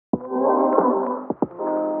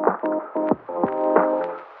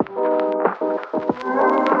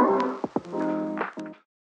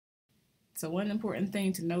So one important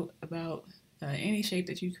thing to note about any shape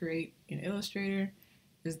that you create in Illustrator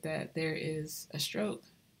is that there is a stroke,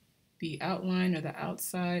 the outline or the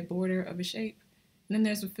outside border of a shape, and then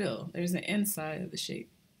there's a fill. There's the inside of the shape.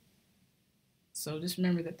 So just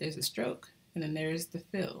remember that there's a stroke, and then there's the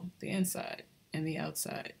fill, the inside and the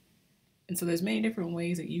outside. And so there's many different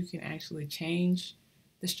ways that you can actually change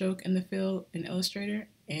the stroke and the fill in Illustrator,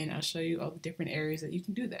 and I'll show you all the different areas that you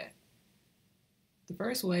can do that. The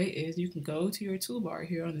first way is you can go to your toolbar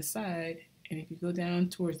here on the side, and if you go down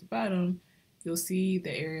towards the bottom, you'll see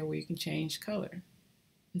the area where you can change color.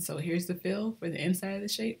 And so here's the fill for the inside of the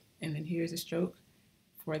shape, and then here's the stroke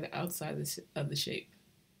for the outside of the shape.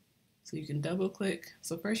 So you can double click.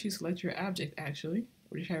 So first you select your object actually,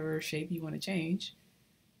 whichever shape you want to change,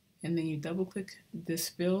 and then you double click this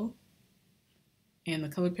fill and the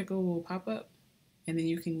color picker will pop up, and then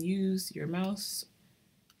you can use your mouse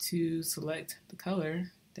to select the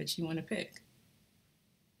color that you want to pick.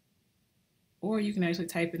 Or you can actually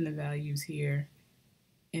type in the values here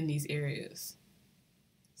in these areas.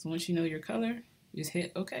 So once you know your color, you just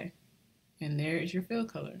hit OK. And there is your fill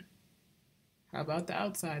color. How about the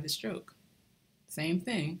outside, the stroke? Same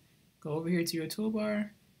thing. Go over here to your toolbar,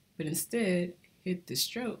 but instead hit the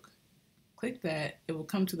stroke. Click that, it will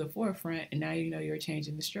come to the forefront, and now you know you're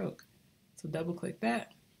changing the stroke. So double click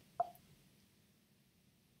that.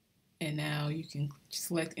 And now you can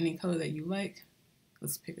select any color that you like.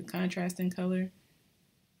 Let's pick a contrasting color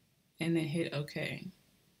and then hit OK.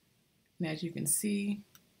 And as you can see,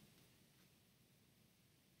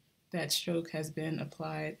 that stroke has been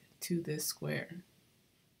applied to this square.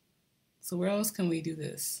 So where else can we do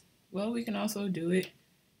this? Well, we can also do it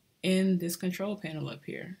in this control panel up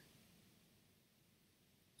here.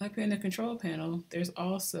 Up in the control panel, there's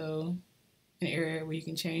also an area where you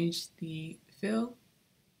can change the fill,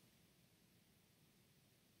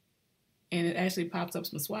 and it actually pops up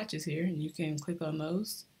some swatches here, and you can click on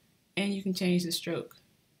those, and you can change the stroke.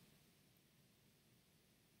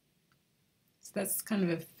 So that's kind of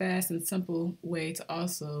a fast and simple way to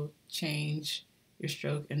also change your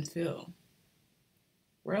stroke and fill.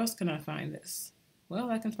 Where else can I find this? Well,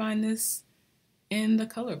 I can find this in the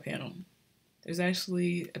color panel. There's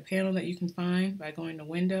actually a panel that you can find by going to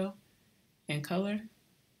Window and Color,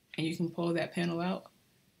 and you can pull that panel out.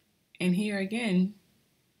 And here again,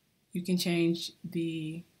 you can change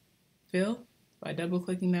the fill by double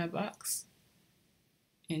clicking that box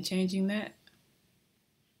and changing that.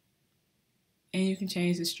 And you can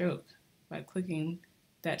change the stroke by clicking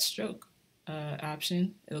that stroke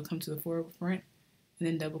option. It'll come to the forefront, and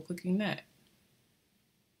then double clicking that.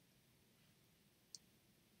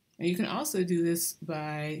 And you can also do this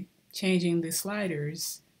by changing the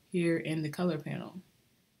sliders here in the color panel.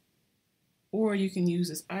 Or you can use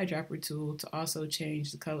this eyedropper tool to also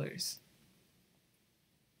change the colors.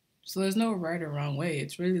 So there's no right or wrong way.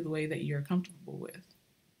 It's really the way that you're comfortable with.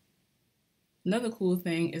 Another cool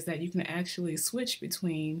thing is that you can actually switch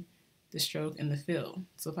between the stroke and the fill.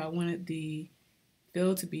 So if I wanted the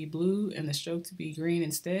fill to be blue and the stroke to be green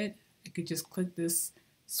instead, I could just click this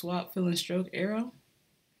swap fill and stroke arrow,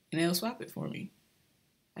 and it'll swap it for me.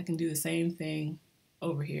 I can do the same thing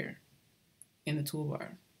over here in the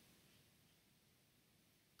toolbar.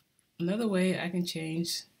 Another way I can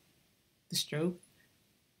change the stroke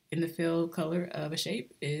in the fill color of a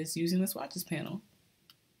shape is using the Swatches panel.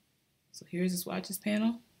 So here's the Swatches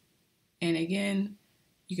panel, and again,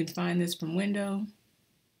 you can find this from Window,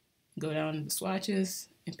 go down to the Swatches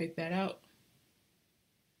and pick that out,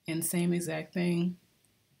 and same exact thing.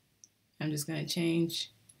 I'm just going to change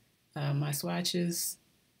my swatches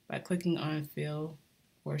by clicking on fill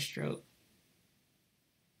or stroke.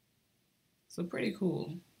 So pretty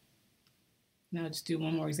cool. Now I'll just do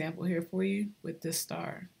one more example here for you with this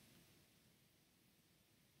star.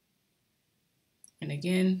 And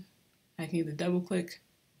again, I can either double click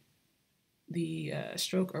the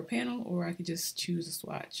stroke or panel, or I could just choose a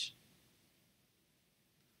swatch.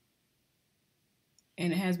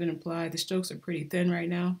 And it has been applied. The strokes are pretty thin right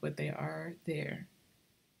now, but they are there.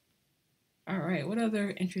 All right, what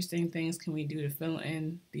other interesting things can we do to fill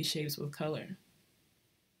in these shapes with color?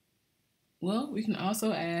 Well, we can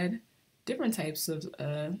also add different types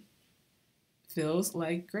of fills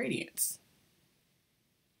like gradients.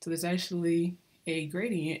 So there's actually a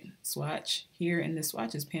gradient swatch here in the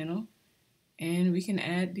Swatches panel, and we can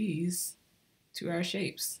add these to our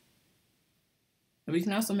shapes. And we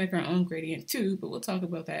can also make our own gradient too, but we'll talk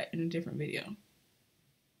about that in a different video.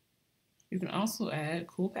 You can also add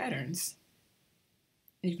cool patterns.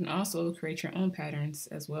 And you can also create your own patterns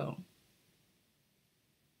as well.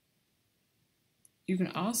 You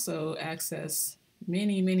can also access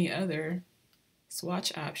many other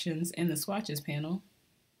swatch options in the swatches panel.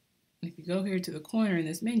 If you go here to the corner in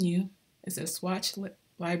this menu, it says swatch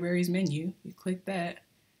libraries menu. You click that,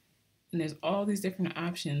 and there's all these different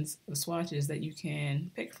options of swatches that you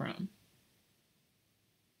can pick from.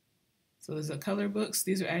 So there's the color books.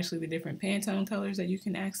 These are actually the different Pantone colors that you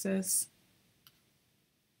can access.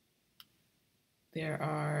 There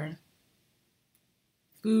are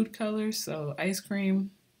food colors, so ice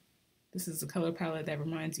cream. This is a color palette that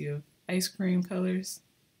reminds you of ice cream colors.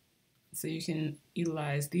 So you can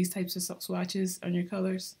utilize these types of swatches on your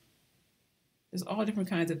colors. There's all different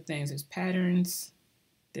kinds of things. There's patterns,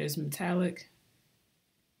 there's metallic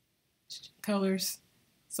colors.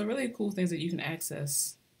 So really cool things that you can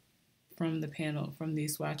access from the panel, from the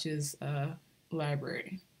swatches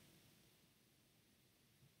library.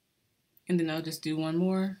 And then I'll just do one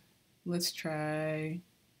more. Let's try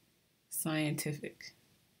scientific,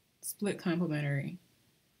 split complementary.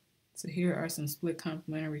 So here are some split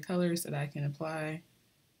complementary colors that I can apply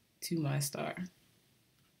to my star.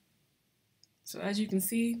 So as you can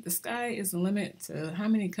see, the sky is the limit to how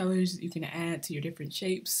many colors you can add to your different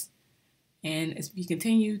shapes. And as you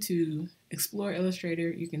continue to explore Illustrator,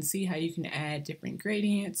 you can see how you can add different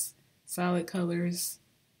gradients, solid colors,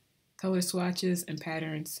 color swatches, and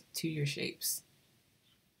patterns to your shapes.